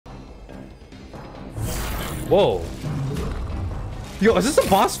Whoa. Yo, is this a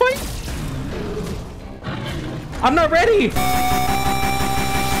boss fight? I'm not ready!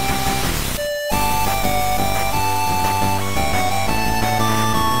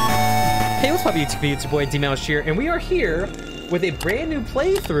 Hey, what's up, YouTube? It's your boy DManoSG here, and we are here with a brand new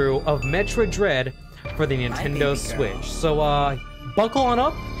playthrough of Metroid Dread for the Nintendo Switch. So, buckle on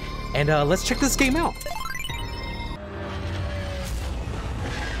up, and let's check this game out.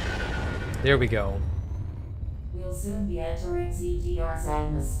 There we go. We'll soon be entering ZDR's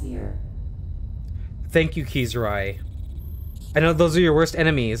atmosphere. Thank you, Kizurai. I know those are your worst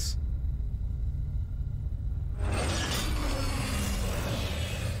enemies.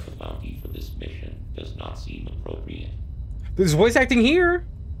 The bounty for this mission does not seem appropriate. There's voice acting here.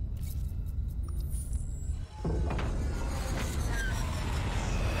 The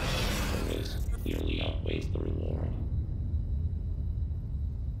risk clearly outweighs the reward.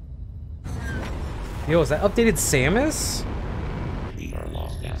 Yo, is that updated Samus? Treat our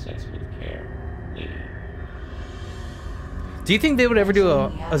lost assets with care, lady. Do you think they would ever do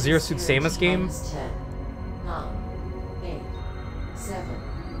a Zero Suit Samus game? 10, 9, 8, 7,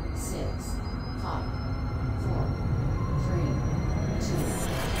 6, 5, 4, 3, 2,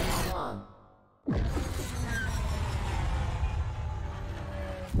 1.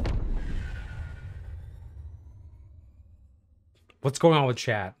 What's going on with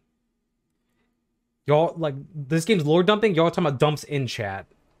chat? Y'all, like, this game's lore dumping? Y'all talking about dumps in chat.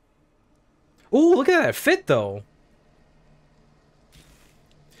 Ooh, look at that fit, though.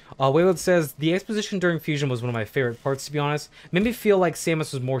 Waylon says, the exposition during Fusion was one of my favorite parts, to be honest. Made me feel like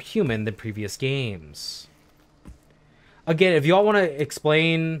Samus was more human than previous games. Again, if y'all want to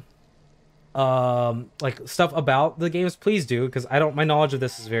explain, like, stuff about the games, please do, because my knowledge of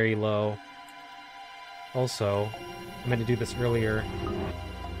this is very low. Also, I meant to do this earlier.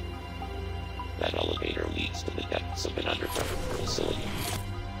 That elevator leads to the depths of an underground facility.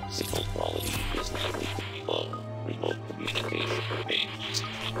 Signal quality is likely to be low. Remote communication remains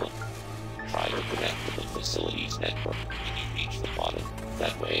people. Try to connect to the facility's network when you reach the bottom.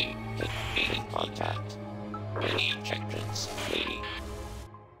 That way, you can gain in contact. Many objections, lady.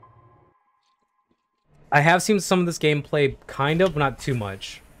 I have seen some of this gameplay, kind of, but not too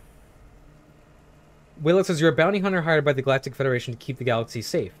much. Waylock says, you're a bounty hunter hired by the Galactic Federation to keep the galaxy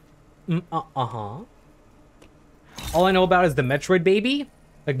safe. Uh-huh. All I know about is the Metroid baby?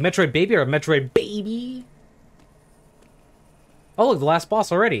 Like Metroid baby or Metroid baby? Oh, look, the last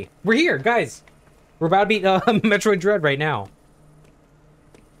boss already. We're here, guys. We're about to beat Metroid Dread right now.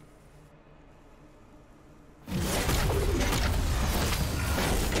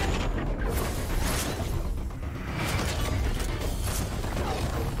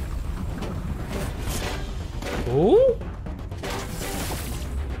 Ooh?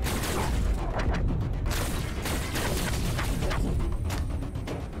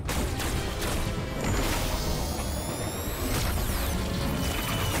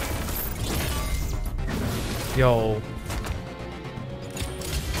 Yo.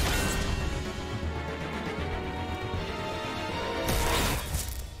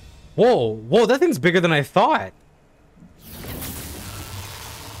 Whoa, whoa, that thing's bigger than I thought.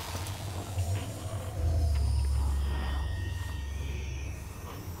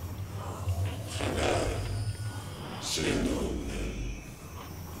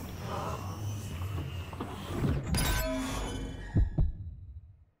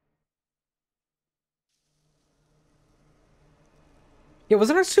 Yeah,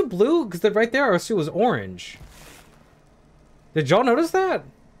 wasn't our suit blue? Because right there, our suit was orange. Did y'all notice that?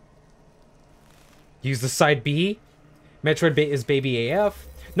 Use the side B. Metroid is baby AF.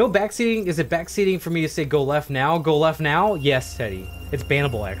 No backseating. Is it backseating for me to say go left now? Go left now? Yes, Teddy. It's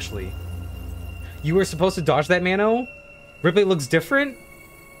bannable, actually. You were supposed to dodge that, Mano? Ripley looks different?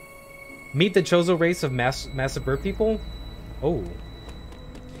 Meet the Chozo race of massive bird people? Oh.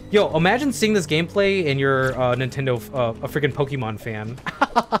 Yo, imagine seeing this gameplay and you're Nintendo, a freaking Pokemon fan.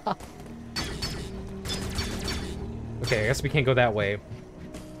 Okay, I guess we can't go that way.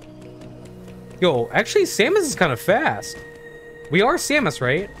 Yo, actually, Samus is kind of fast. We are Samus,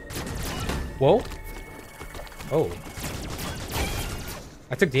 right? Whoa. Oh.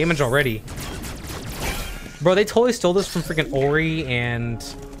 I took damage already. Bro, they totally stole this from freaking Ori and...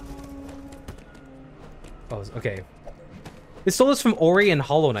 Oh, okay. They stole this from Ori and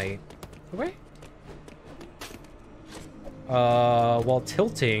Hollow Knight. Okay. While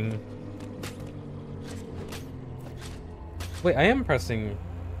tilting... Wait, I am pressing...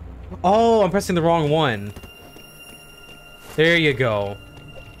 Oh, I'm pressing the wrong one. There you go.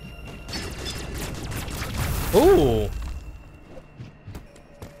 Ooh.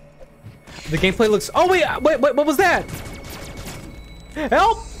 The gameplay looks... Oh, wait, what was that?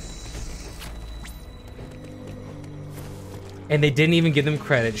 Help! And they didn't even give them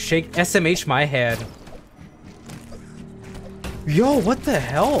credit. Shake SMH my head. Yo, what the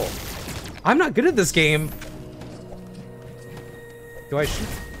hell? I'm not good at this game. Do I shoot?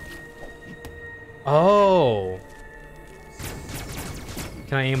 Oh.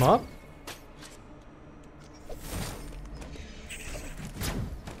 Can I aim up?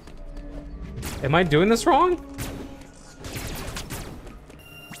 Am I doing this wrong?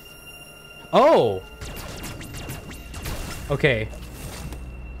 Oh. Okay.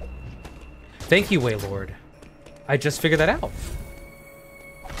 Thank you, Waylord. I just figured that out.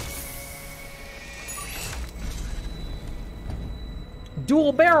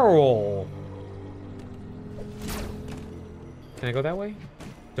 Dual barrel. Can I go that way?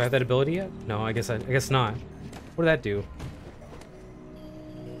 Do I have that ability yet? No, I guess not. What did that do?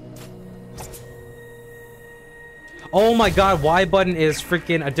 Oh my god, Y button is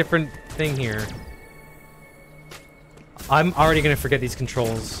freaking a different thing here. I'm already gonna forget these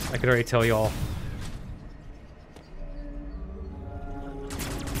controls. I could already tell y'all.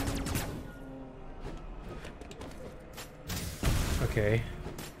 Okay.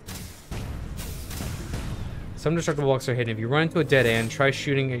 Some destructible blocks are hidden. If you run into a dead end, try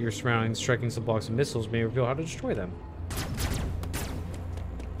shooting at your surroundings. Striking some blocks and missiles may reveal how to destroy them.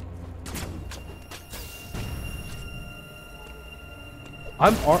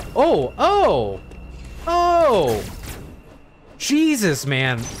 Oh! Jesus,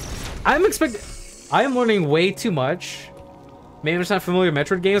 man. I am learning way too much. Maybe I'm just not familiar with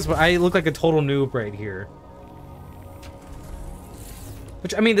Metroid games, but I look like a total noob right here.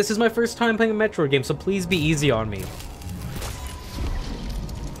 Which, I mean, this is my first time playing a Metroid game, so please be easy on me.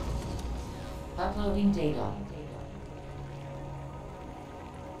 Uploading data.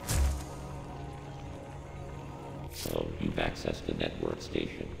 So, you've accessed the network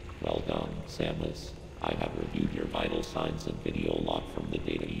station. Well done, Samus. I have reviewed your vital signs and video log from the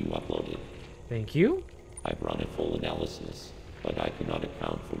data you uploaded. Thank you. I've run a full analysis, but I cannot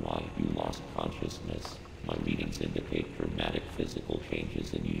account for why you lost consciousness. My readings indicate dramatic physical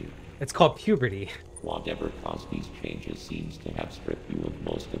changes in you. It's called puberty. Whatever caused these changes seems to have stripped you of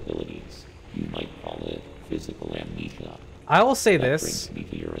most abilities. You might call it physical amnesia. I will say That this. brings me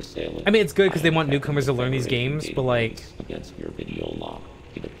to your assailant. I mean, it's good because I they have want checked newcomers to the learn these Federation games, but like... database against your video log.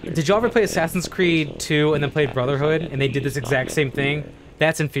 It appears Did y'all ever you play have been Assassin's Creed proposal. 2 and then The played attacker's Brotherhood, and they did identity this is not exact yet same thing? clear.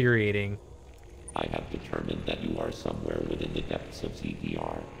 That's infuriating. I have determined that you are somewhere within the depths of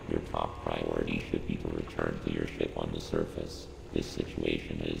ZDR. Your top priority should be to return to your ship on the surface. This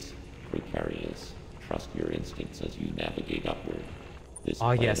situation is precarious. Trust your instincts as you navigate upward. This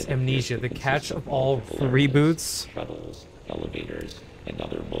Ah, planet yes, appears Amnesia, to the consist catch of all multiple reboots. areas. Shuttles, elevators, and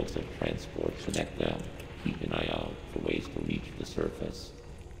other modes of transport connect them. Keep an eye out for ways to reach the surface.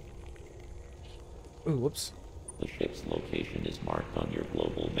 Ooh, whoops. The ship's location is marked on your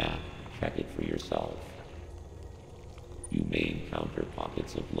global map. Check it for yourself. You may encounter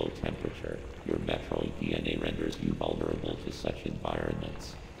pockets of low temperature. Your Metroid DNA renders you vulnerable to such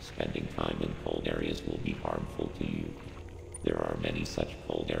environments. Spending time in cold areas will be harmful to you. There are many such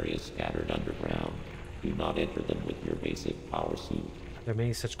cold areas scattered underground. Do not enter them with your basic power suit. There are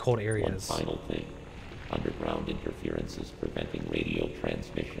many such cold One areas. final thing. Underground interference is preventing radio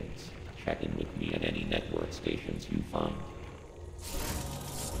transmissions. Check in with me at any network stations you find.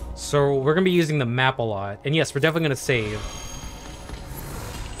 So we're gonna be using the map a lot, and yes, we're definitely gonna save.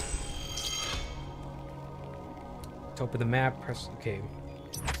 To open the map, press okay.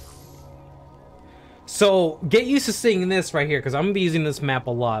 So get used to seeing this right here, because I'm gonna be using this map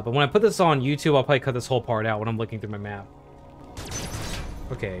a lot. But when I put this on YouTube, I'll probably cut this whole part out when I'm looking through my map.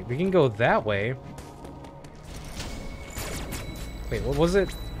 Okay, we can go that way. Wait, what was it?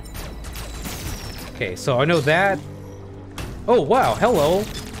 Okay, so I know that. Oh wow, hello.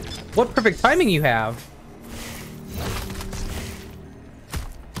 What perfect timing you have.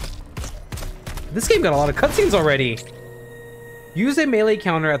 This game got a lot of cutscenes already. Use a melee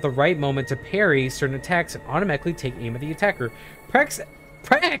counter at the right moment to parry certain attacks and automatically take aim at the attacker. Prex!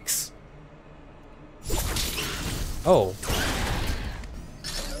 Oh.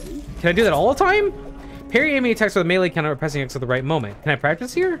 Can I do that all the time? Parry enemy attacks with a melee counter or pressing X at the right moment. Can I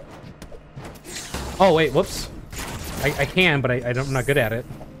practice here? Oh wait, whoops. I can, but I'm not good at it.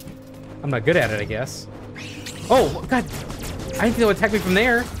 I'm not good at it, I guess. Oh, God. I didn't think it would attack me from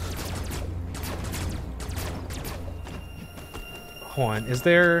there. Hold on. Is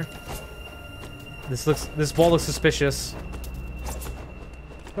there... This wall looks suspicious.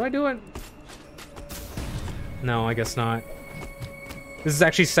 Do I do it? No, I guess not. This is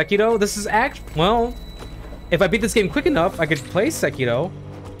actually Sekiro? This is well, if I beat this game quick enough, I could play Sekiro.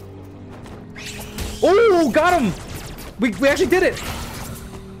 Oh, got him! We actually did it!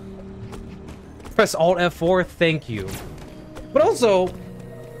 Press Alt F4, thank you. But also,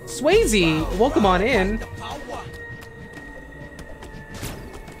 Swayze, welcome on in.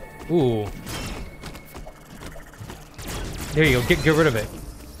 Ooh. There you go, get rid of it.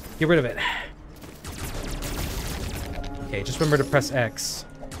 Get rid of it. Okay, just remember to press X.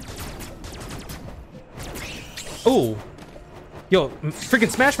 Ooh. Yo, freaking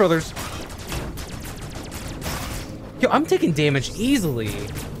Smash Brothers. Yo, I'm taking damage easily.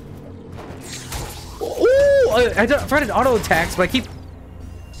 Ooh, I tried auto attacks, but I keep...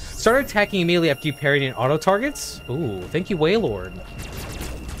 Start attacking immediately after you parry in auto targets? Ooh, thank you, Waylord.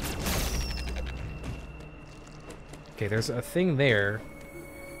 Okay, there's a thing there.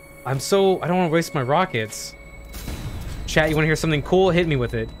 I don't want to waste my rockets. Chat, you want to hear something cool? Hit me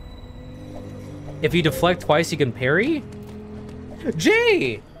with it. If you deflect twice, you can parry?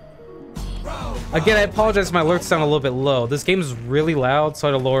 Jay! Again, I apologize, my alerts sound a little bit low. This game is really loud, so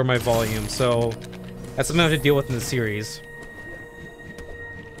I had to lower my volume, so that's something I have to deal with in the series.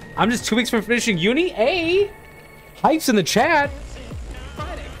 I'm just 2 weeks from finishing uni? Hey! Hype's in the chat!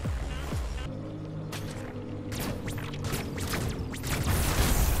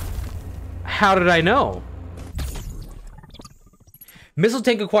 How did I know? Missile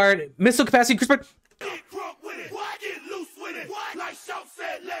tank acquired. Missile capacity increased by...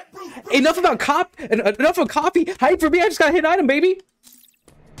 Enough about enough of copy. Hype for me. I just got a hit item, baby.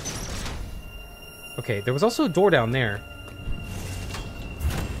 Okay, there was also a door down there.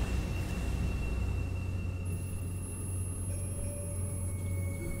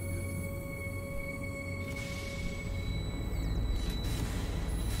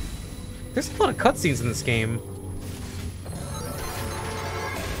 There's a lot of cutscenes in this game.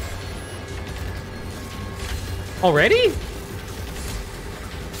 Already?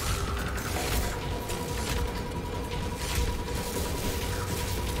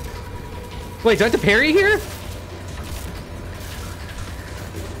 Wait, do I have to parry here?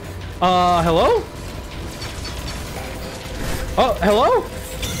 Hello? Oh, hello?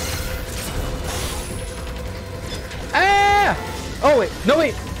 Ah! Oh, wait. No,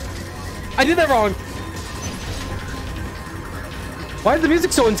 wait. I did that wrong. Why is the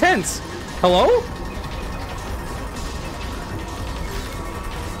music so intense? Hello?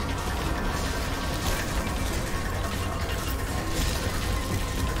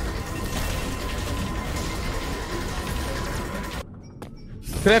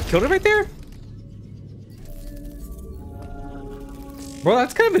 Could I have killed it right there? Bro,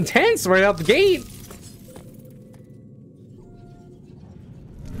 that's kind of intense right out the gate.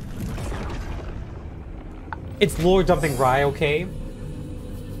 It's lore dumping Rye, okay?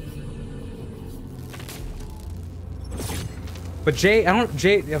 But Jay, I'm not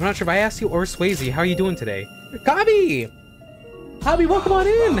sure if I asked you or Swayze, how are you doing today? Kabi! Kabi, welcome on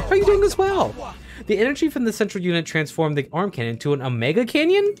in! How are you doing as well? The energy from the central unit transformed the arm cannon to an Omega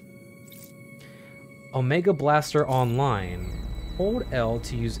Canyon? Omega Blaster Online. Hold L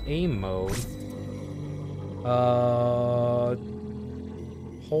to use aim mode.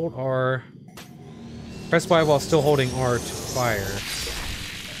 Hold R. Press Y while still holding R to fire.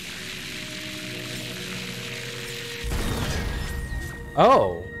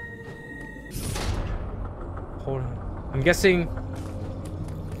 Oh. Hold on. I'm guessing...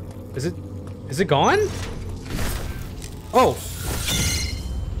 Is it gone? Oh.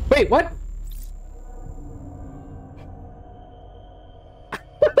 Wait, what?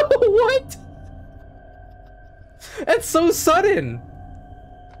 What? That's so sudden.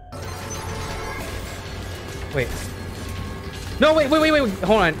 Wait. No, wait.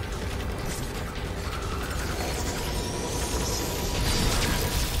 Hold on.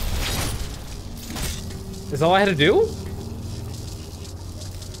 Is all I had to do?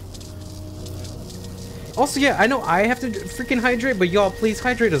 Also, yeah, I know I have to freaking hydrate, but y'all please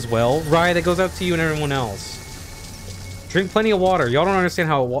hydrate as well. Rye, that goes out to you and everyone else. Drink plenty of water. Y'all don't understand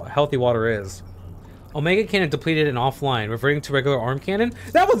how healthy water is. Omega Cannon depleted and offline, reverting to regular arm cannon.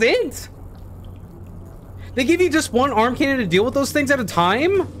 That was it! They give you just one arm cannon to deal with those things at a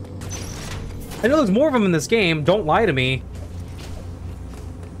time? I know there's more of them in this game. Don't lie to me.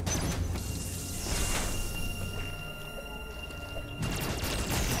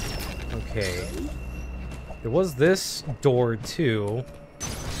 Okay. There was this door too.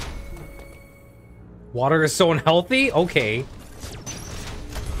 Water is so unhealthy? Okay.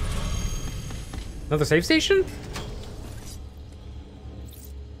 Another save station?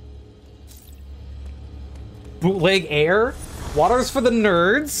 Bootleg air? Water's for the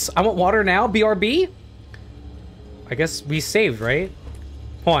nerds. I want water now. BRB? I guess we saved, right?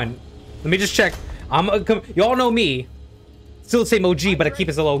 Hold on. Let me just check. Y'all know me. Still the same OG, but I keep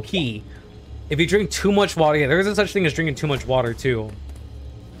it a low key. If you drink too much water, yeah, there isn't such thing as drinking too much water too.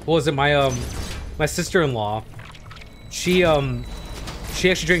 What was it? My sister-in-law. She actually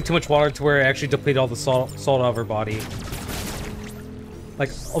drank too much water to where it actually depleted all the salt out of her body. Like,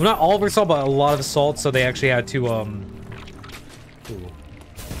 well, not all of her salt, but a lot of the salt. So they actually had to Ooh.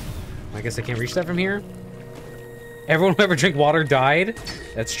 I guess I can't reach that from here. Everyone who ever drank water died.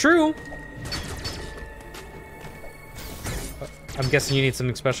 That's true. I'm guessing you need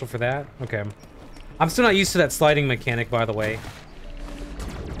something special for that. Okay. I'm still not used to that sliding mechanic, by the way.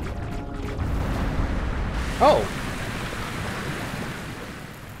 Oh.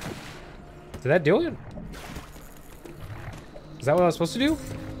 Did that do it? Is that what I was supposed to do?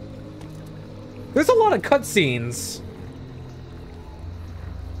 There's a lot of cutscenes.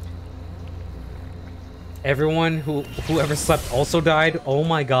 Everyone who ever slept also died. Oh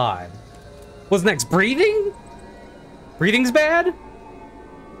my god. What's next? Breathing? Breathing's bad?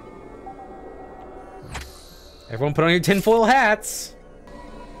 Everyone put on your tinfoil hats.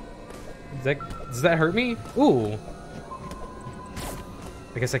 Does that hurt me? Ooh.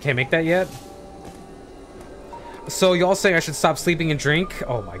 I guess I can't make that yet. So y'all say I should stop sleeping and drink?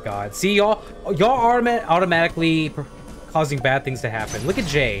 Oh my god. See, y'all are automatically causing bad things to happen. Look at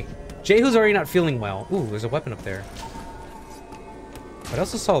Jay. Jay, who's already not feeling well. Ooh, there's a weapon up there. But I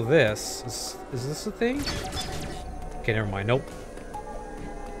also saw this. Is this a thing? Okay, never mind. Nope.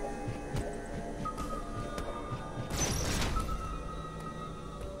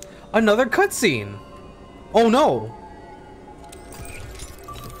 Another cutscene. Oh no.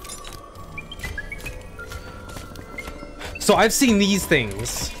 So I've seen these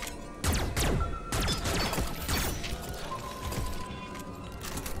things.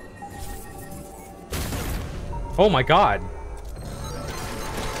 Oh my god.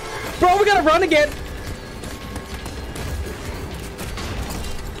 Bro, we gotta run again.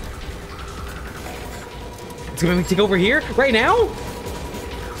 It's gonna take over here right now?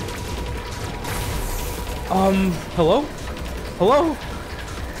 Hello? Hello?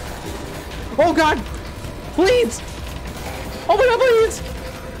 Oh god! Please! Oh my god, please!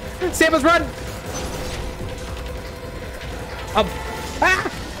 Samus, run!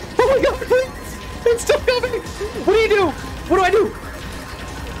 Ah! Oh my god, please! It's still coming! What do you do? What do I do?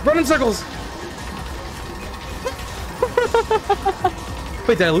 Run in circles!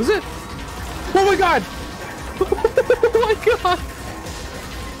 Wait, did I lose it? Oh my god! Oh my god!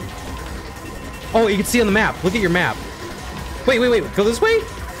 Oh, you can see on the map. Look at your map. Wait, wait, wait. Go this way?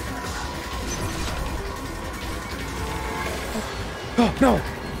 Oh, no.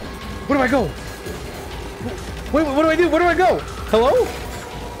 Where do I go? Wait, what do I do? Where do I go? Hello?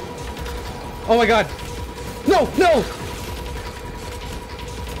 Oh my god. No, no!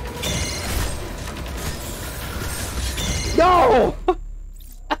 No!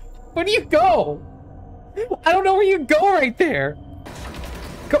 Where do you go? I don't know where you go right there.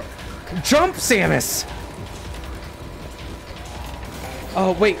 Go. Jump, Samus!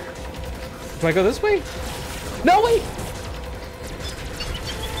 Oh, wait. Do I go this way? No, wait!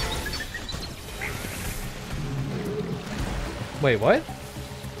 Wait, what?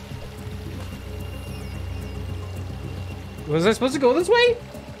 Was I supposed to go this way?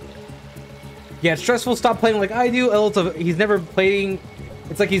 Yeah, it's stressful. Stop playing like I do. He's never playing.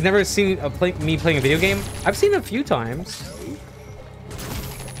 It's like he's never seen me playing a video game. I've seen it a few times.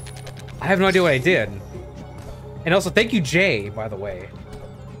 I have no idea what I did. And also, thank you, Jay, by the way.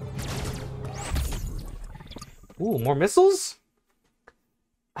 Ooh, more missiles?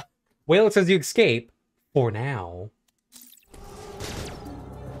 Well, it says you escape. For now.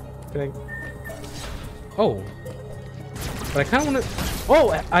 Oh. But I kind of want to...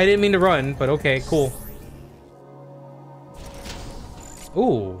 Oh, I didn't mean to run, but okay, cool.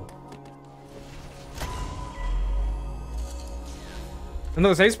 Ooh.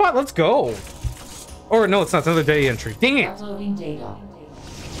 Another safe spot? Let's go. Or no, it's not. It's another data entry. Dang it. Uploading data.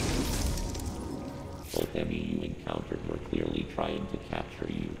 Both enemy you encountered were clearly trying to capture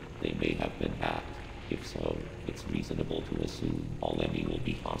you. They may have been hacked. If so, it's reasonable to assume all enemy will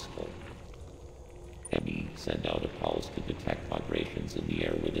be hostile. Enemy send out a pulse to detect vibrations in the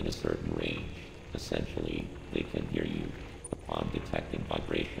air within a certain range. Essentially, they can hear you. Upon detecting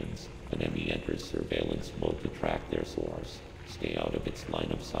vibrations, an enemy enters surveillance mode to track their source. Stay out of its line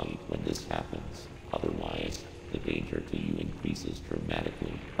of sight when this happens. Otherwise, the danger to you increases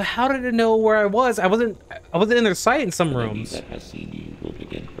dramatically. But how did it know where I was? I wasn't in their sight in some rooms. The enemy that has seen you will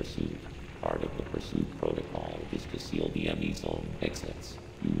begin pursuit. Part of the pursuit protocol is to seal the enemy's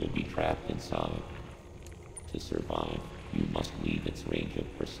trapped inside. To survive, you must leave its range of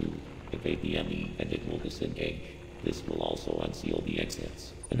pursuit, evade the enemy, and it will disengage. This will also unseal the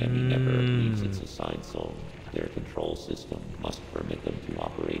exits. An enemy never leaves its assigned zone. Their control system must permit them to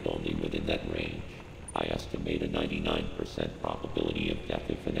operate only within that range. I estimate a 99% probability of death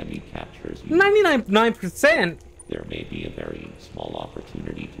if an enemy captures you. 99%? There may be a very small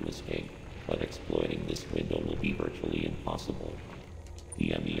opportunity to escape, but exploiting this window will be virtually impossible.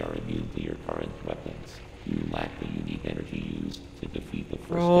 The enemy are immune to your current weapons. You lack the unique energy used to defeat the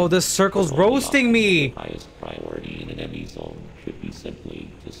first. Oh, this circle's roasting me! The highest priority in an enemy zone should be simply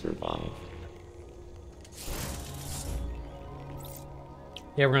to survive.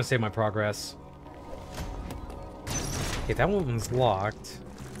 Yeah, we're gonna save my progress. Okay, that one's locked.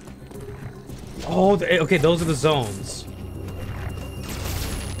 Oh, okay, those are the zones.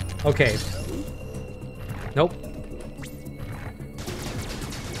 Okay. Nope.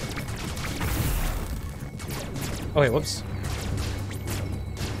 Oh, wait, whoops.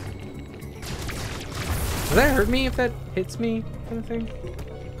 Does that hurt me if that hits me, kind of thing?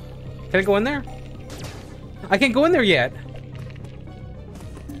 Can I go in there? I can't go in there yet.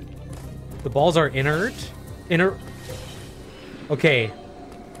 The balls are inert? Okay.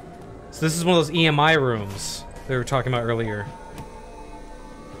 So this is one of those EMI rooms they were talking about earlier.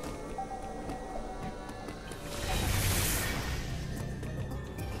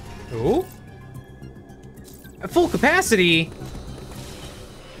 Ooh. At full capacity?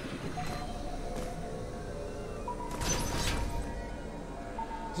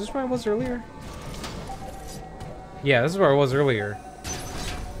 Is this where I was earlier? Yeah, this is where I was earlier.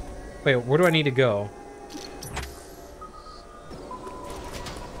 Wait, where do I need to go?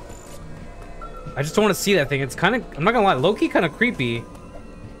 I just don't want to see that thing. It's kind of, I'm not gonna lie, low-key kind of creepy.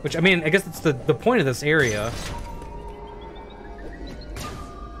 Which, I mean, I guess it's the point of this area.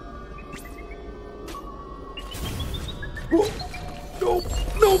 No,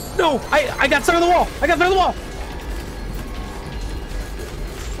 no, no! I got stuck on the wall! I got stuck on the wall!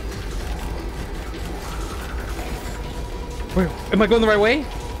 Where, am I going the right way?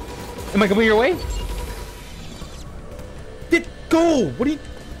 Am I coming your way? Go! What are you...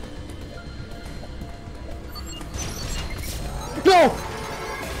 No!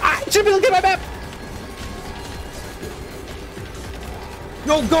 I should be looking at my map!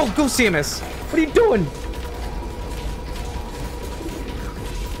 No, go, Samus! What are you doing?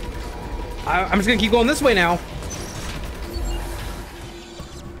 I'm just gonna keep going this way now.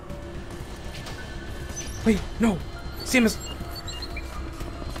 Wait, no. Samus.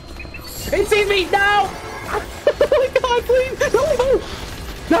 It sees me! No! Oh my god, please! No!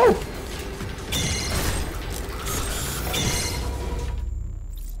 No!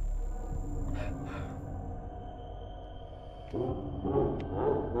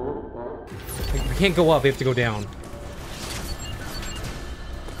 We can't go up, we have to go down.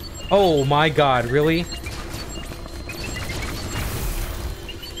 Oh my god, really?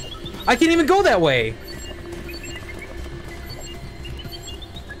 I can't even go that way!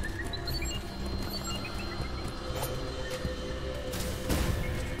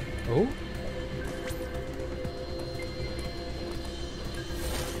 Oh?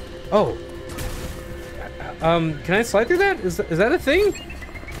 Oh. Can I slide through that? Is that a thing?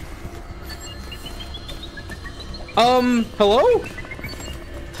 Hello?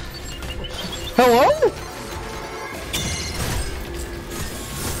 Hello?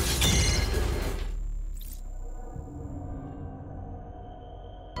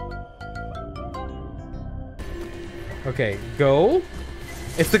 Okay, go.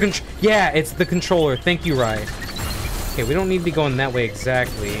 It's the yeah, it's the controller. Thank you, Rai. Okay, we don't need to be going that way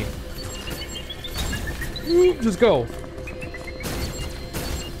exactly. Just go.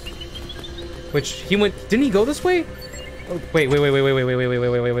 Which he went, didn't he go this way? Oh, wait.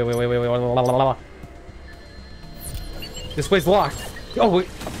 This way's locked. Oh, wait.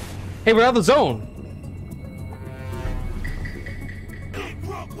 Hey, we're out of the zone.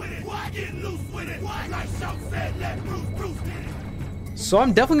 So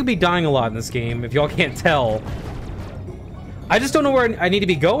I'm definitely gonna be dying a lot in this game, if y'all can't tell. I just don't know where I need to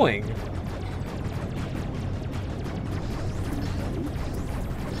be going.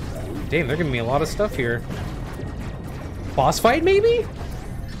 Damn, they're giving me a lot of stuff here. Boss fight, maybe?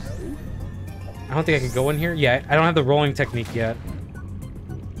 I don't think I can go in here. Yeah, I don't have the rolling technique yet.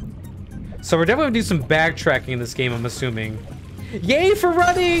 So we're definitely gonna do some backtracking in this game, I'm assuming. Yay for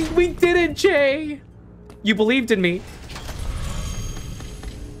running! We did it, Jay! You believed in me.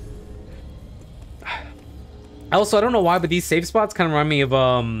 Also, I don't know why, but these safe spots kind of remind me of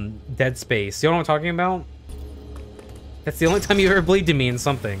Dead Space. You know what I'm talking about? That's the only time you ever believed in me in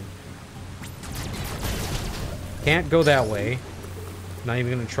something. Can't go that way. Not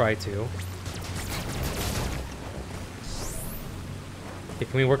even gonna try to. Okay,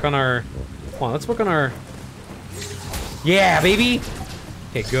 can we work on our... Come on, let's work on our... Yeah, baby!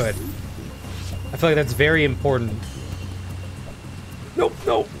 Okay, good. I feel like that's very important. Nope,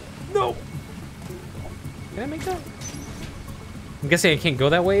 nope, nope! Can I make that? I'm guessing I can't go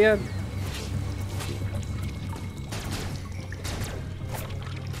that way yet?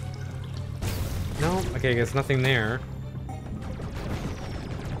 No? Okay, I guess nothing there.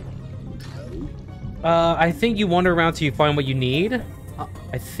 I think you wander around till you find what you need.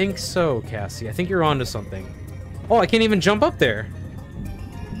 I think so, Cassie. I think you're onto something. Oh, I can't even jump up there.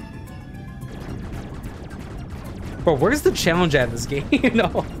 Bro, where's the challenge at in this game?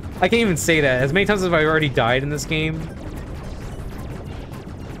 No, I can't even say that. As many times as I've already died in this game.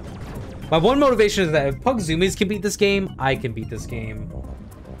 My one motivation is that if Pug Zoomies can beat this game, I can beat this game.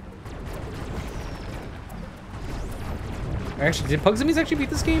 Actually, did Pug Zoomies actually beat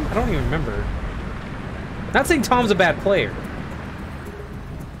this game? I don't even remember. Not saying Tom's a bad player.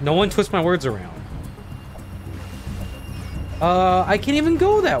 No one twist my words around. I can't even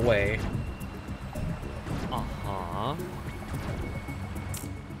go that way. Uh-huh.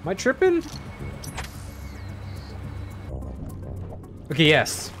 Am I tripping? Okay,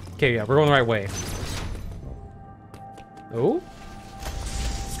 yes. Okay, yeah, we're going the right way. Oh?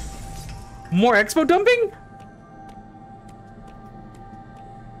 More expo dumping?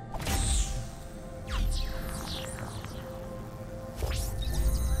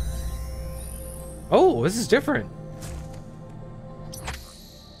 Oh, this is different.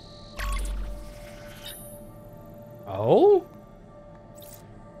 Oh?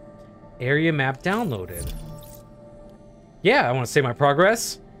 Area map downloaded. Yeah, I want to save my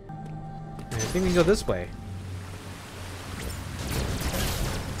progress. I think we can go this way.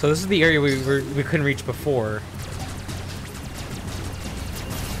 So this is the area we couldn't reach before.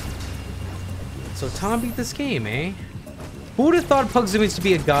 So Tom beat this game, eh? Who would have thought Pug Zoomies to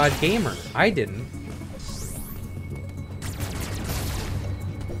be a god gamer? I didn't.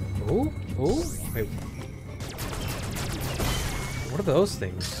 Oh, oh, wait. What are those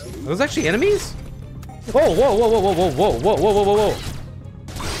things? Are those actually enemies? Whoa, whoa, whoa, whoa, whoa, whoa, whoa, whoa, whoa, whoa, whoa.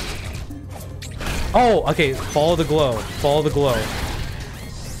 Oh, okay, follow the glow. Follow the glow.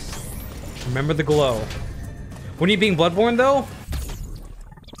 Remember the glow. When are you being Bloodborne, though?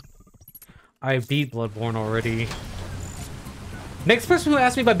 I beat Bloodborne already. Next person who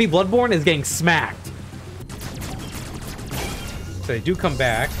asks me if I beat Bloodborne is getting smacked. So they do come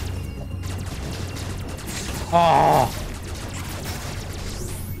back. Oh.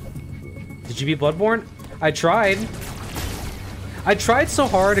 Did you beat Bloodborne? I tried. I tried so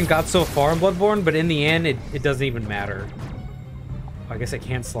hard and got so far in Bloodborne, but in the end, it doesn't even matter. I guess I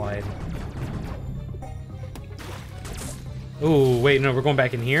can't slide. Ooh, wait, no, we're going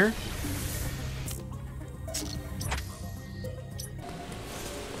back in here?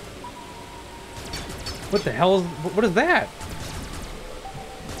 What the hell is... What is that?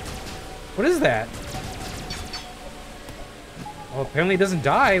 What is that? Well, apparently it doesn't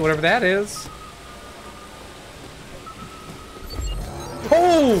die, whatever that is.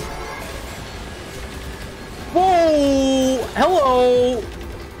 Oh! Whoa! Hello!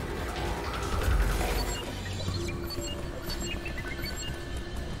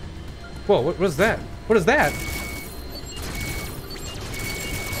 Whoa, what is that? What is that?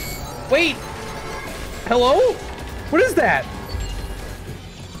 Wait! Hello? What is that?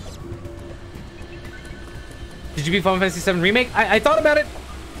 Did you beat Final Fantasy VII Remake? I thought about it.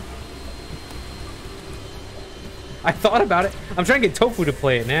 I thought about it. I'm trying to get Tofu to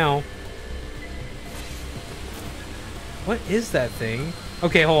play it now. What is that thing?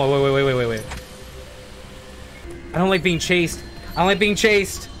 Okay, hold on. Wait. I don't like being chased. I don't like being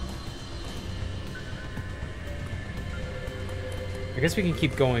chased. I guess we can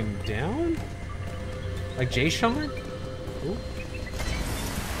keep going down? Like Jay-Sean? Ooh.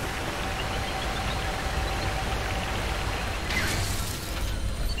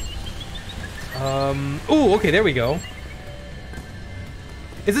 Ooh, okay, there we go.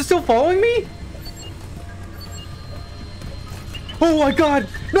 Is it still following me? Oh my god!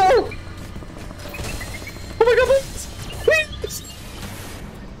 No! Oh my god, please!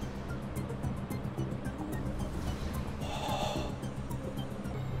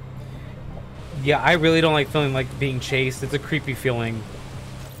 Yeah, I really don't like feeling like being chased. It's a creepy feeling.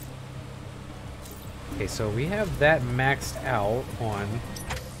 Okay, so we have that maxed out on.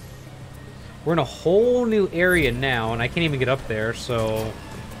 We're in a whole new area now, and I can't even get up there, so...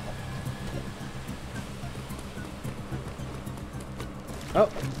 Oh,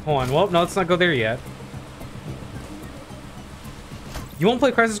 hold on. Well, no, let's not go there yet. You won't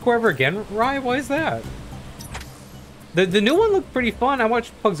play Crisis Core ever again, Rai? Why is that? The new one looked pretty fun. I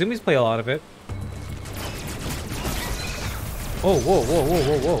watched Pugzumi's play a lot of it. Oh, whoa, whoa, whoa,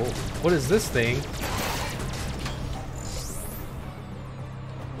 whoa, whoa. What is this thing?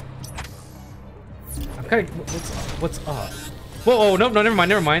 I'm kind of... What's up? Whoa, oh, no, never mind,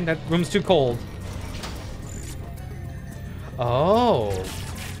 never mind. That room's too cold. Oh.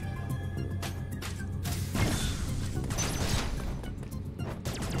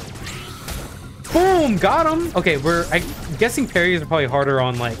 Boom! Got him! Okay, I'm guessing parries are probably harder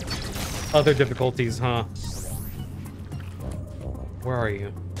on, like, other difficulties, huh? Where are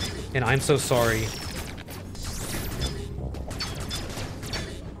you? And I'm so sorry.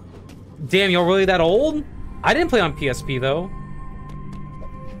 Damn, y'all really that old? I didn't play on PSP, though.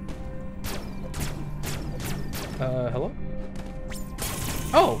 Hello?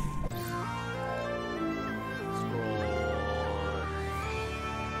 Oh!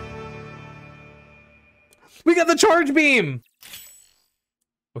 We got the charge beam!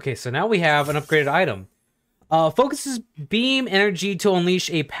 Okay, so now we have an upgraded item. Focuses beam energy to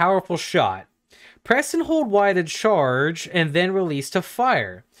unleash a powerful shot. Press and hold Y to charge, and then release to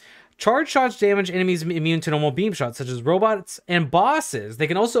fire. Charge shots damage enemies immune to normal beam shots, such as robots and bosses. They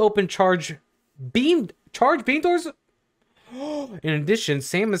can also open charge beam doors. In addition,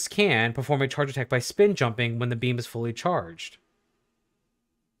 Samus can perform a charge attack by spin jumping when the beam is fully charged.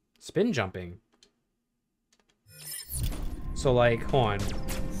 Spin jumping. So, like, hold on.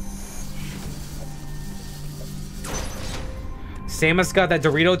 Samus got that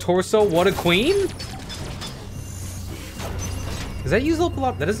Dorito torso. What a queen! Does that use a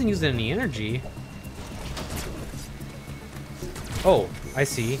lot? That doesn't use any energy. Oh, I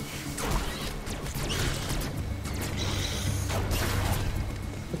see.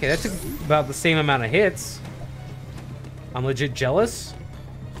 Okay, that took about the same amount of hits. I'm legit jealous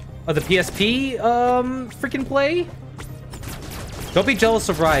of the PSP freaking play. Don't be jealous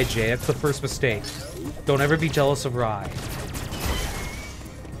of Rai, Jay. That's the first mistake. Don't ever be jealous of Rai.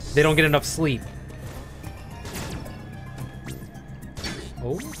 They don't get enough sleep.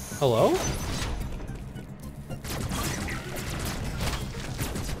 Oh, hello?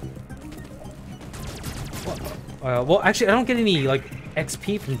 Well, actually, I don't get any, like,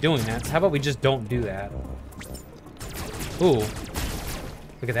 XP from doing that. So how about we just don't do that? Ooh.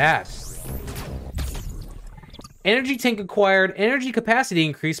 Look at that. Energy tank acquired. Energy capacity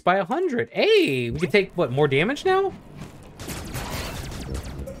increased by 100. Hey, we can take, what, more damage now?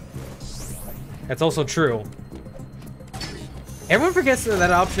 That's also true. Everyone forgets that that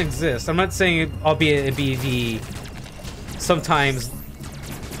option exists. I'm not saying it'd be the sometimes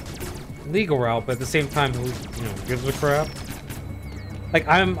legal route, but at the same time, who, you know, gives a crap. Like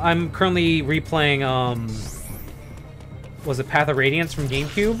I'm currently replaying was it Path of Radiance from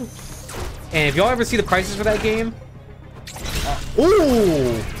GameCube? And if y'all ever see the prices for that game,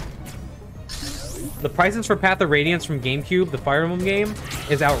 ooh, the prices for Path of Radiance from GameCube, the Fire Emblem game,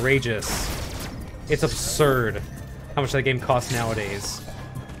 is outrageous. It's absurd how much that game costs nowadays.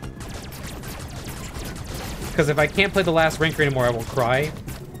 Because if I can't play the last ranker anymore, I will cry.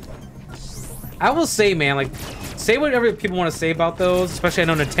 I will say, man, like, say whatever people want to say about those, especially I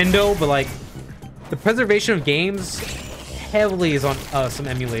know Nintendo, but like, the preservation of games heavily is on some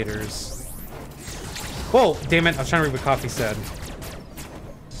emulators. Whoa, damn it, I was trying to read what Coffee said.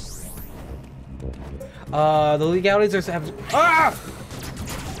 The legalities are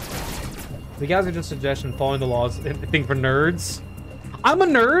legalities are just a suggestion, following the laws, a thing for nerds. I'm a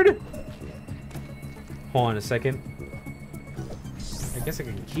nerd! Hold on a second. I guess I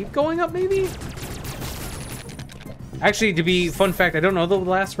can keep going up, maybe? Actually, to be fun fact, I don't know the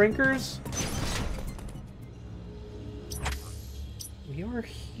last rankers. We are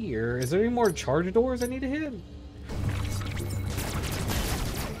here. Is there any more charge doors I need to hit?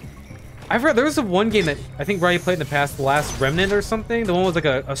 I've heard there was one game that I think Ryan played in the past, The Last Remnant or something. The one was like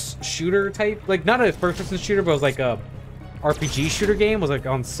a shooter type, like not a first-person shooter, but it was like a RPG shooter game. It was like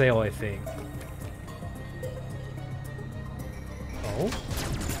on sale, I think. Oh.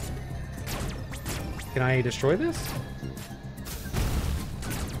 Can I destroy this?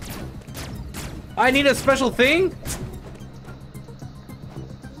 I need a special thing?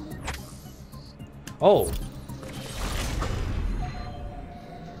 Oh.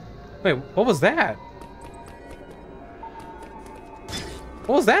 Wait, what was that?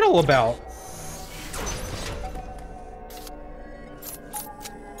 What was that all about?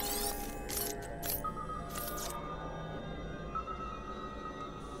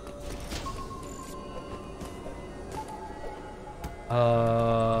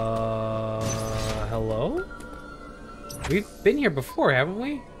 Hello? We've been here before, haven't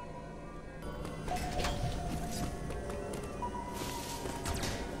we?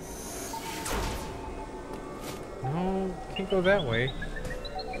 No, can't go that way.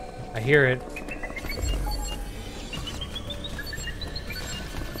 I hear it.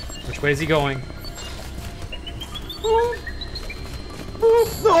 Which way is he going? Oh,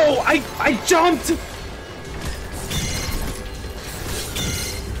 no! I jumped!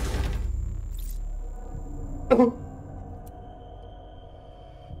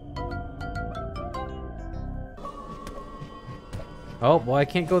 Oh, well, I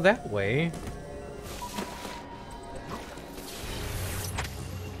can't go that way.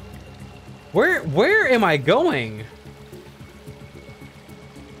 Where am I going?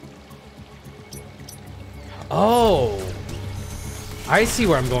 Oh. I see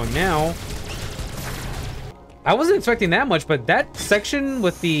where I'm going now. I wasn't expecting that much, but that section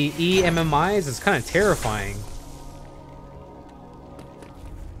with the EMMIs is kind of terrifying.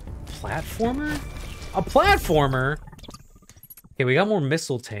 Platformer? A platformer? Okay, we got more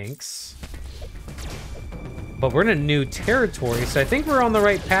missile tanks. But we're in a new territory, so I think we're on the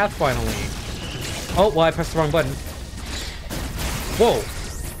right path finally. Oh, well, I pressed the wrong button. Whoa.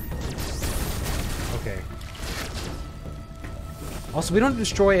 Okay. Also, we don't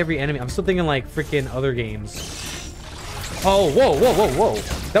destroy every enemy. I'm still thinking like freaking other games. Oh, whoa, whoa, whoa, whoa.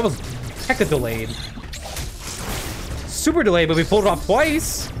 That was hecka delayed. Super delayed, but we pulled it off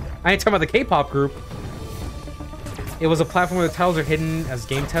twice. I ain't talking about the K-pop group. It was a platform where the tiles are hidden as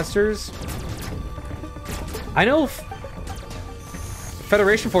game testers. I know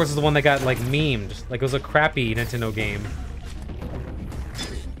Federation Force is the one that got like memed. Like it was a crappy Nintendo game.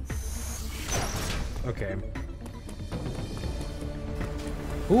 Okay.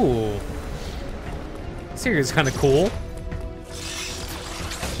 Ooh. This area is kind of cool.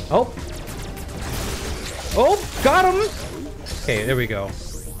 Oh. Oh, got him. Okay, there we go.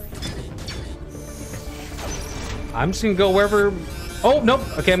 I'm just gonna go wherever. Oh nope.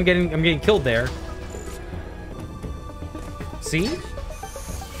 Okay, I'm getting killed there. See?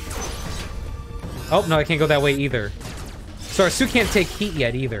 Oh no, I can't go that way either. So our suit can't take heat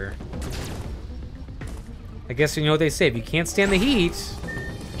yet either. I guess you know what they say. If you can't stand the heat.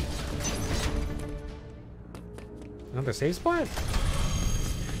 Another save spot?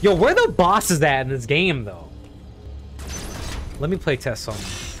 Yo, where the boss is at in this game though? Let me play test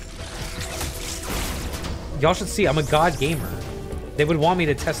something. Y'all should see, I'm a god gamer. They would want me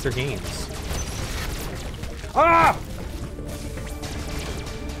to test their games. Ah!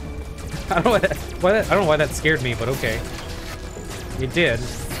 I don't know why that scared me, but okay. It did.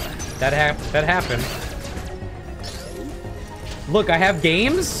 That happened. Look, I have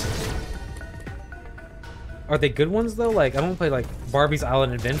games? Are they good ones though? Like, I don't play like Barbie's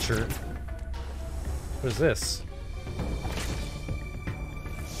Island Adventure. What is this?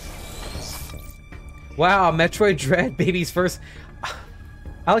 Wow, Metroid Dread, baby's first.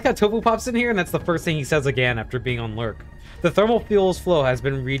 I like how Tofu pops in here, and that's the first thing he says again after being on Lurk. The thermal fuels flow has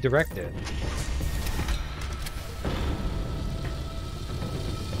been redirected.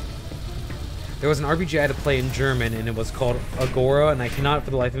 There was an RPG I had to play in German, and it was called Agora, and I cannot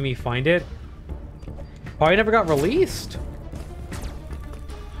for the life of me find it. Probably never got released.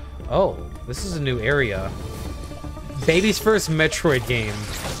 Oh, this is a new area. Baby's first Metroid game.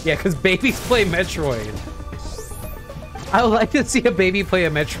 Yeah, because babies play Metroid. I would like to see a baby play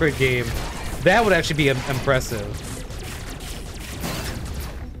a Metroid game. That would actually be impressive.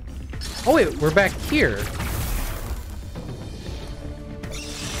 Oh wait, we're back here.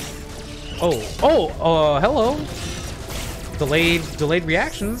 Hello. Delayed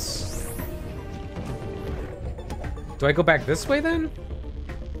reactions. Do I go back this way then?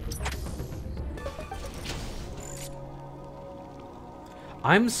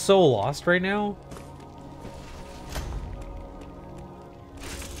 I'm so lost right now.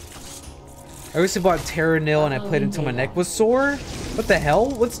 I recently bought Terra Nil and I played until my neck was sore. What the hell?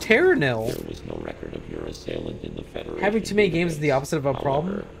 What's Terra Nil? There was no record of your assailant in the Federation. Having too many games is the opposite of a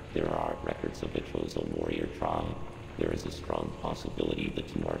problem. However, there are records of a chosen warrior tribe. There is a strong possibility the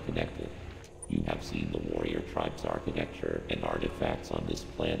two are connected. You have seen the warrior tribe's architecture and artifacts on this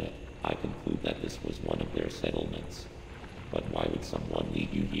planet. I conclude that this was one of their settlements. But why would someone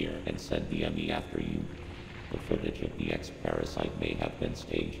leave you here and send the enemy after you? The footage of the X-Parasite may have been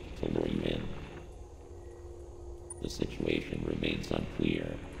staged to lure you in. The situation remains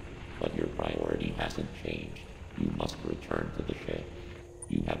unclear, but your priority hasn't changed. You must return to the ship.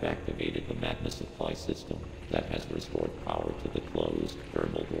 You have activated the magma supply system that has restored power to the closed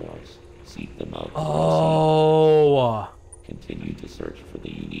thermal doors. Seek them out. Oh. Continue to search for the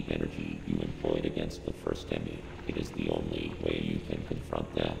unique energy you employed against against the first enemy. It is the only way you can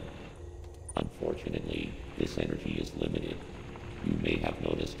confront them. Unfortunately, this energy is limited. You may have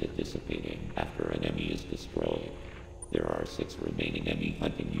noticed it dissipating after an enemy is destroyed. There are 6 remaining enemies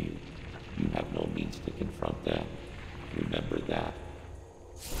hunting you. You have no means to confront them. Remember that.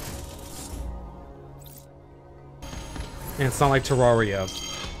 And it's not like Terraria.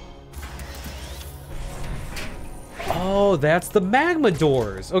 Oh, that's the magma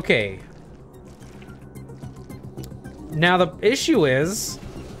doors. Okay. Now the issue is,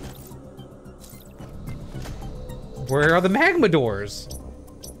 where are the magma doors?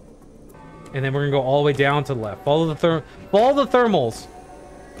 And then we're gonna go all the way down to the left. Follow the thermals.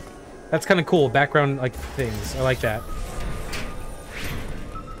 That's kind of cool. Background like things. I like that.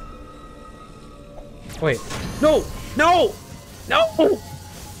 Wait. No! No! No!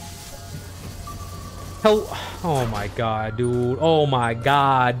 Hell. Oh my god, dude. Oh my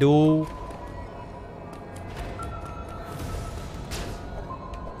god, dude.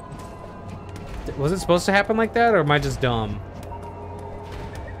 Was it supposed to happen like that, or am I just dumb?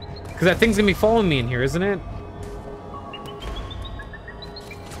 Because that thing's gonna be following me in here, isn't it?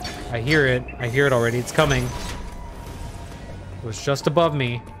 I hear it. I hear it already. It's coming. It was just above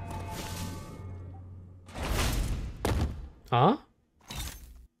me. Huh?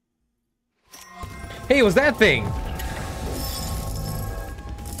 Hey, it was that thing?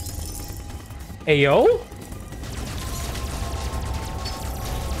 Ayo?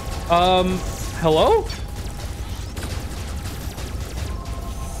 Hello?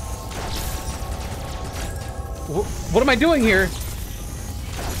 What am I doing here?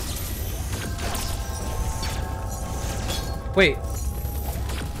 Wait.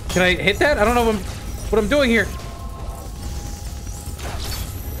 Can I hit that? I don't know what I'm doing here.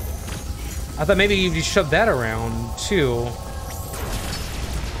 I thought maybe you shoved that around, too.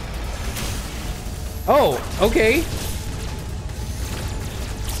 Oh, okay.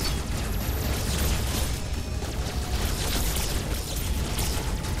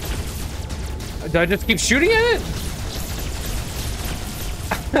 Do I just keep shooting at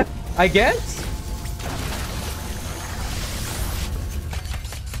it? I guess?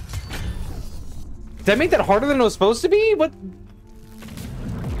 Did that make that harder than it was supposed to be? What?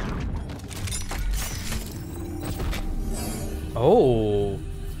 Oh.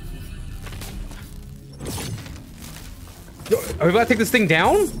 Are we about to take this thing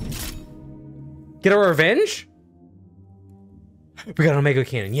down? Get our revenge? We got an Omega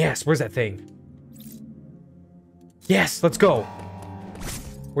Cannon. Yes, where's that thing? Yes, let's go.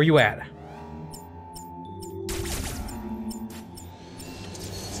 Where you at?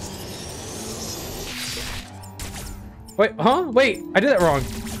 Wait, huh? Wait, I did that wrong.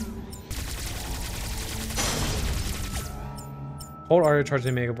 Hold R to charge the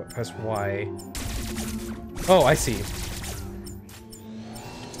Omega, but press Y. Oh, I see.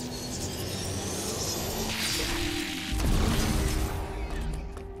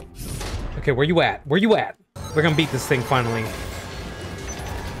 Okay, where you at? Where you at? We're gonna beat this thing finally.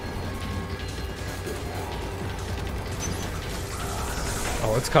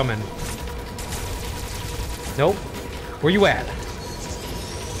 Oh, it's coming. Nope. Where you at?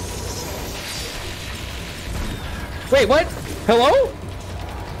 Wait, what? Hello?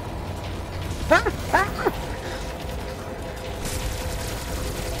 Ah, ah.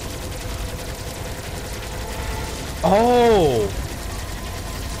 Oh.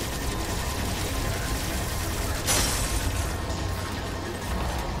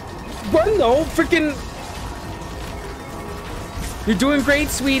 Run though, freaking. You're doing great,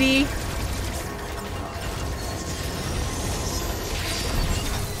 sweetie.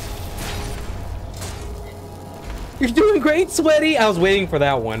 You're doing great, sweaty. I was waiting for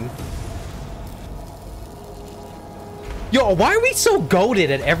that one. Yo, why are we so goated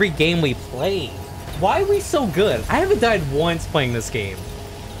at every game we play? Why are we so good? I haven't died once playing this game.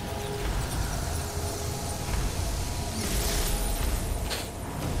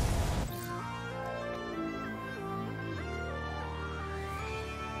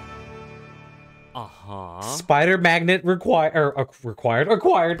 Spider magnet acquired.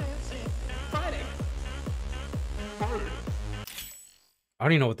 I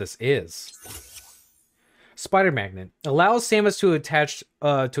don't even know what this is. Spider magnet allows Samus to attach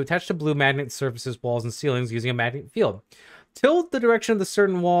to blue magnet surfaces, walls, and ceilings using a magnet field. Tilt the direction of the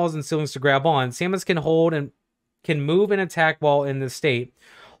certain walls and ceilings to grab on. Samus can hold and can move and attack while in this state.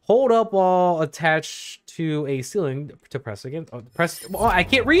 Hold up while attached to a ceiling to press again. Oh, press. Oh, I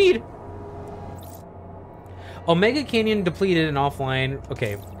can't read. Omega Canyon depleted and offline.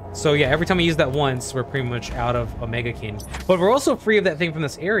 Okay. So yeah, every time we use that once, we're pretty much out of Omega Canyon. But we're also free of that thing from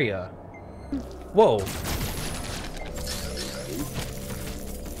this area. Whoa.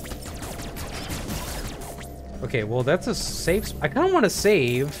 Okay, well, that's a safe... I kind of want to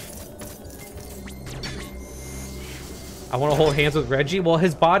save. I want to hold hands with Reggie. Well,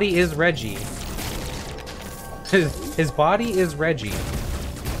 his body is Reggie. His body is Reggie.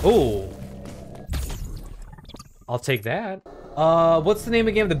 Oh. I'll take that. What's the name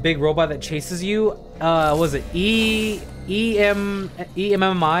again of the big robot that chases you? Was it EMMI?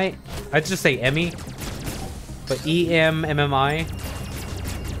 I'd just say Emmy. But EMMI.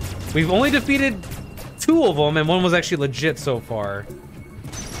 We've only defeated 2 of them, and one was actually legit so far.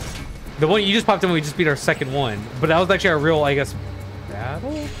 The one you just popped in, we just beat our second one. But that was actually our real, I guess,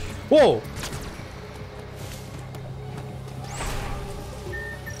 battle? Whoa!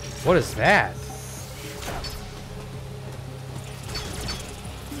 What is that?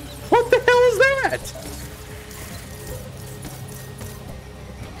 What the hell is that?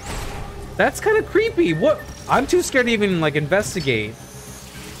 That's kind of creepy. What? I'm too scared to even, like, investigate.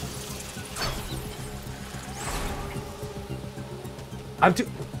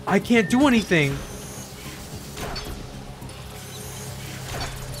 I can't do anything.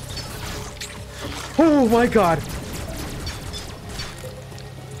 Oh my god.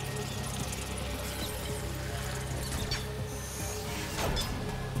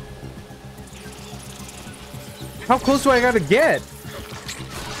 How close do I gotta get?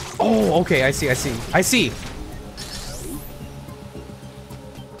 Oh, okay, I see.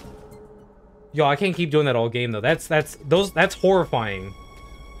 Yo, I can't keep doing that all game though. That's horrifying.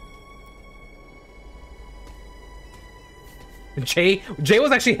 Jay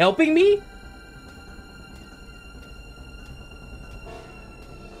was actually helping me?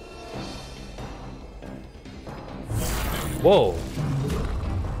 Whoa.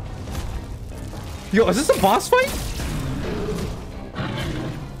 Yo, is this a boss fight?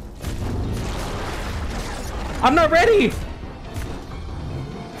 I'm not ready.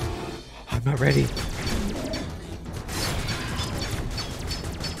 I'm not ready.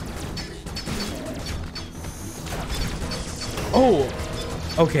 Oh,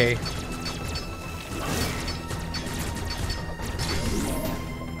 okay.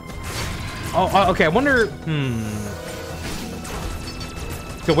 Oh, okay. I wonder.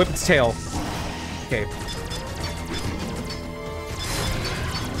 To whip its tail. Okay.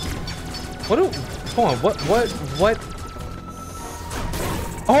 Hold on. What?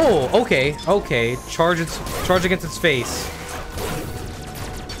 Oh, okay. Charge against its face.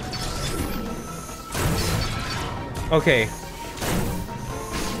 Okay.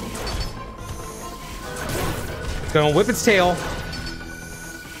 It's gonna whip its tail.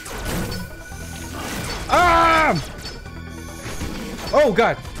 Ah! Oh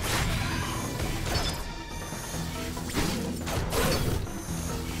god.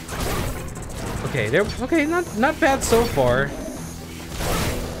 Okay, okay, not bad so far.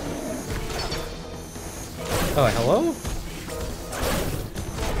 Oh, hello?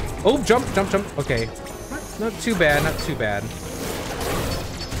 Oh, jump. Okay. Not too bad.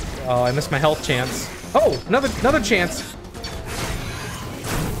 Oh, I missed my health chance. Oh, another chance.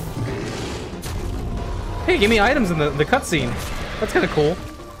 Hey, give me items in the cutscene. That's kind of cool.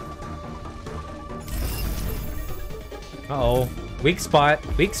 Uh-oh. Weak spot.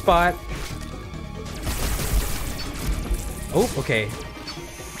 Oh, okay.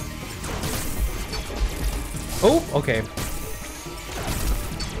 Oh, okay.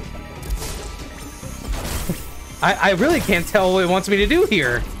 I really can't tell what it wants me to do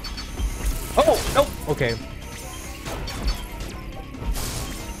here. Oh, nope. Okay.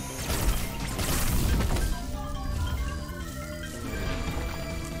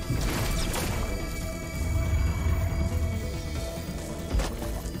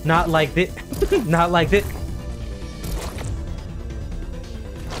 Not like this. Not like this.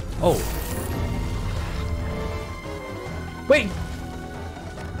 Oh. Wait.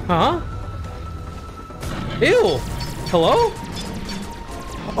 Huh? Ew. Hello?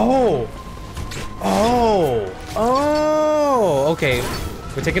 Oh. Okay.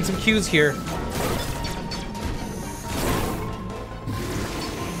 We're taking some cues here.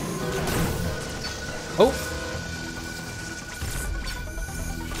 Oh.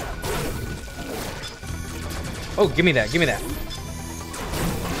 Oh, give me that. Give me that.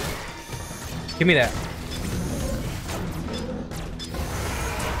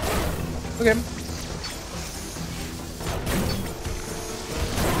 Okay.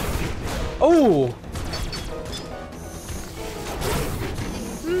 Oh!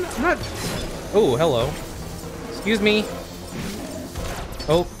 Not... Oh, hello. Excuse me.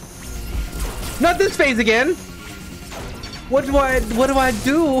 Oh. Not this phase again! What do I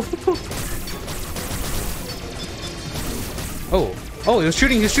do? Oh. Oh, he was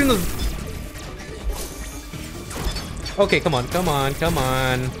shooting the... Okay, come on, come on, come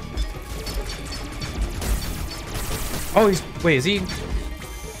on. Oh, he's... Wait, is he...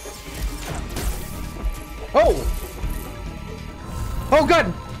 Oh! Oh,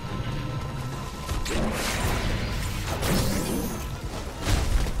 God!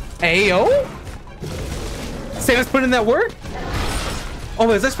 Ayo? Samus put in that work?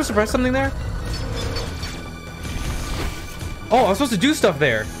 Oh, is I supposed to press something there? Oh, I'm supposed to do stuff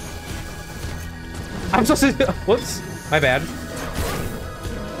there. I'm supposed to... Whoops. My bad.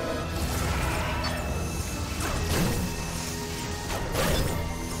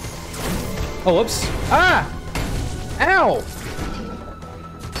 Oh, whoops. Ah! Ow!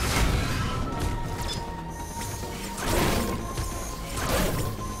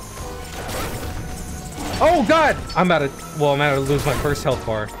 Oh, God! I'm about to... Well, I'm about to lose my first health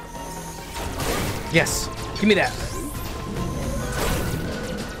bar. Yes. Give me that.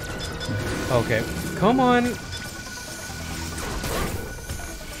 Okay. Come on.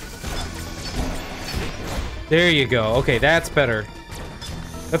 There you go. Okay, that's better.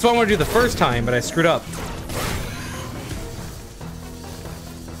 That's what I want to do the first time, but I screwed up.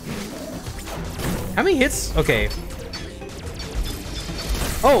 How many hits? Okay.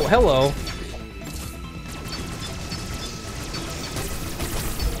 Oh, hello.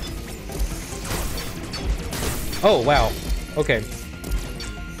 Oh, wow. Okay.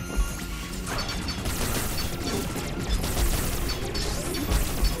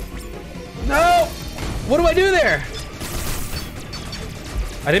 No! What do I do there?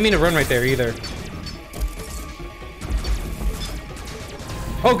 I didn't mean to run right there either.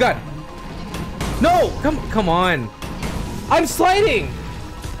 Oh, God. No! Come on. I'm sliding!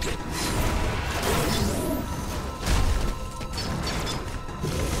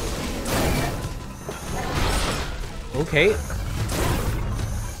 Okay.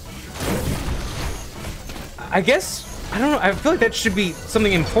 I guess... I don't know. I feel like that should be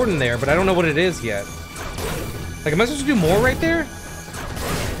something important there, but I don't know what it is yet. Like, am I supposed to do more right there?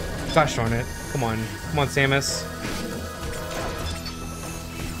 Gosh darn it. Come on. Come on, Samus.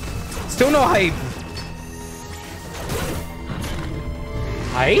 Still no hype.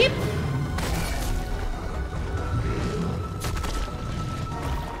 Hype?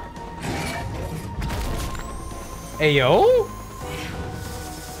 Ayo?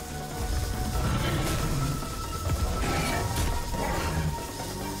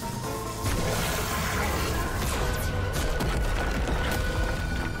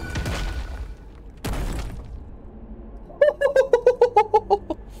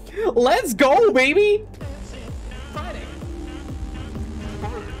 Let's go, baby!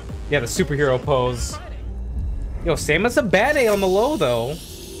 Yeah, the superhero pose. Yo, Samus a bad A on the low, though.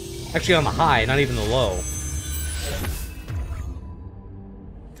 Actually, on the high, not even the low.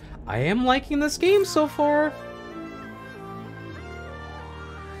 I am liking this game so far.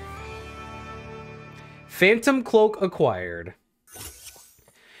 Phantom Cloak acquired.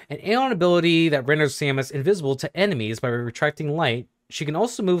 An Aeon ability that renders Samus invisible to enemies by retracting light. She can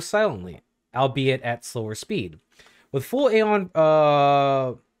also move silently, albeit at slower speed. With full Aeon,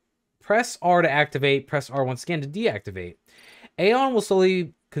 press R to activate, press R once again to deactivate. Aeon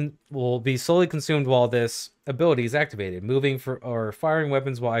will be slowly consumed while this ability is activated. Moving or firing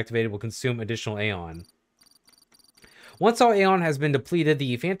weapons while activated will consume additional Aeon. Once all Aeon has been depleted,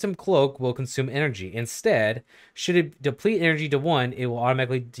 the Phantom Cloak will consume energy. Instead, should it deplete energy to 1, it will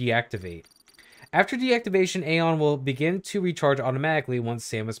automatically deactivate. After deactivation, Aeon will begin to recharge automatically once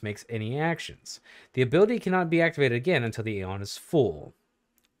Samus makes any actions. The ability cannot be activated again until the Aeon is full.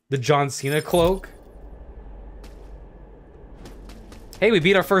 The John Cena cloak. Hey, we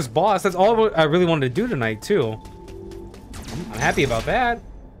beat our first boss. That's all I really wanted to do tonight, too. I'm happy about that.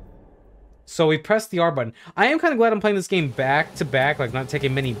 So we pressed the R button. I am kind of glad I'm playing this game back to back, like not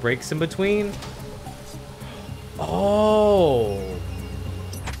taking many breaks in between. Oh.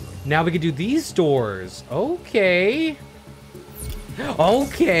 Now we can do these doors. Okay.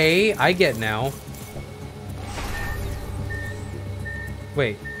 Okay, I get now.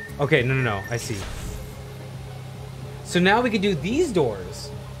 Wait. Okay, no. I see. So now we can do these doors.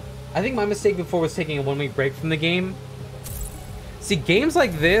 I think my mistake before was taking a 1-week break from the game. See, games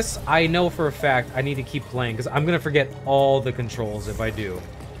like this, I know for a fact I need to keep playing because I'm going to forget all the controls if I do.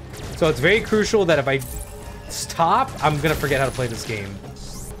 So it's very crucial that if I stop, I'm going to forget how to play this game.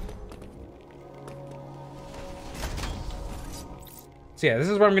 So yeah, this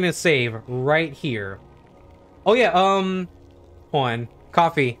is where I'm gonna save right here. Oh yeah, hold on,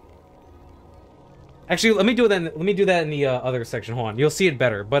 coffee. Actually, let me do that. Let me do that in the other section. Hold on, you'll see it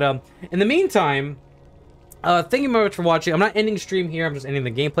better. But in the meantime, Thank you very much for watching. I'm not ending stream here. I'm just ending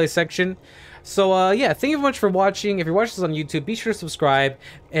the gameplay section. So, yeah, thank you very much for watching. If you're watching this on YouTube, be sure to subscribe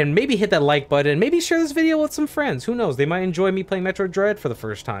and maybe hit that like button. Maybe share this video with some friends. Who knows? They might enjoy me playing Metroid Dread for the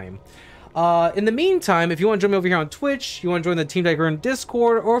first time. In the meantime, if you want to join me over here on Twitch, you want to join the Team Gurren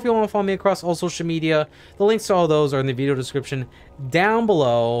Discord, or if you want to follow me across all social media, the links to all those are in the video description down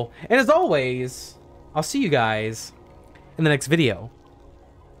below. And as always, I'll see you guys in the next video.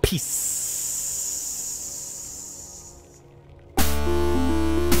 Peace.